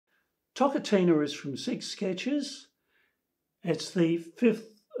Toccatina is from 6 sketches. It's the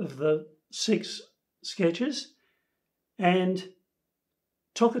 5th of the 6 sketches. And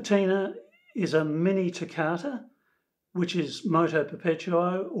Toccatina is a mini toccata, which is moto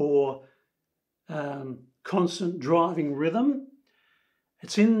perpetuo, or constant driving rhythm.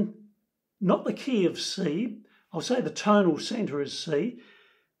 It's in not the key of C. I'll say the tonal centre is C,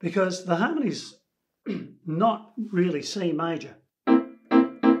 because the harmony's not really C major.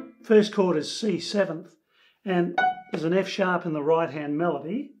 First chord is C 7th, and there's an F sharp in the right-hand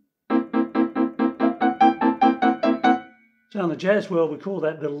melody. So in the jazz world, we call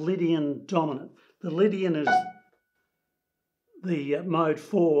that the Lydian dominant. The Lydian is the mode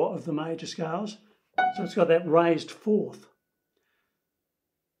 4 of the major scales, so it's got that raised 4th.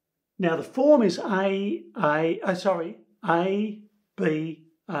 Now the form is A, B,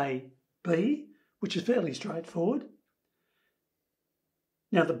 A, B, which is fairly straightforward.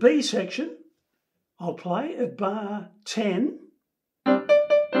 Now the B section, I'll play at bar 10.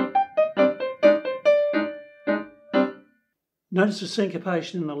 Notice the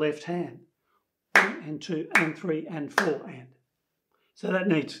syncopation in the left hand. 1 and 2 and 3 and 4 and. So that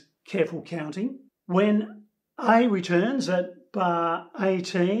needs careful counting. When A returns at bar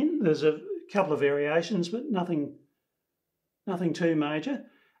 18, there's a couple of variations, but nothing too major.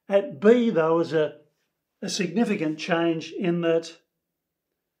 At B, though, is a significant change in that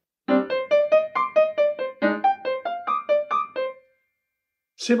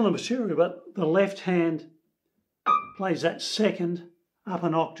similar material, but the left hand plays that second up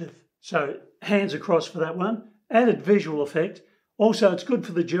an octave. So hands across for that one. Added visual effect. Also, it's good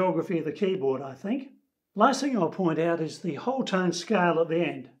for the geography of the keyboard, I think. Last thing I'll point out is the whole tone scale at the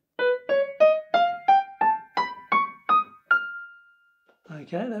end.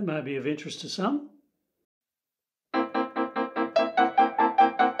 Okay, that may be of interest to some.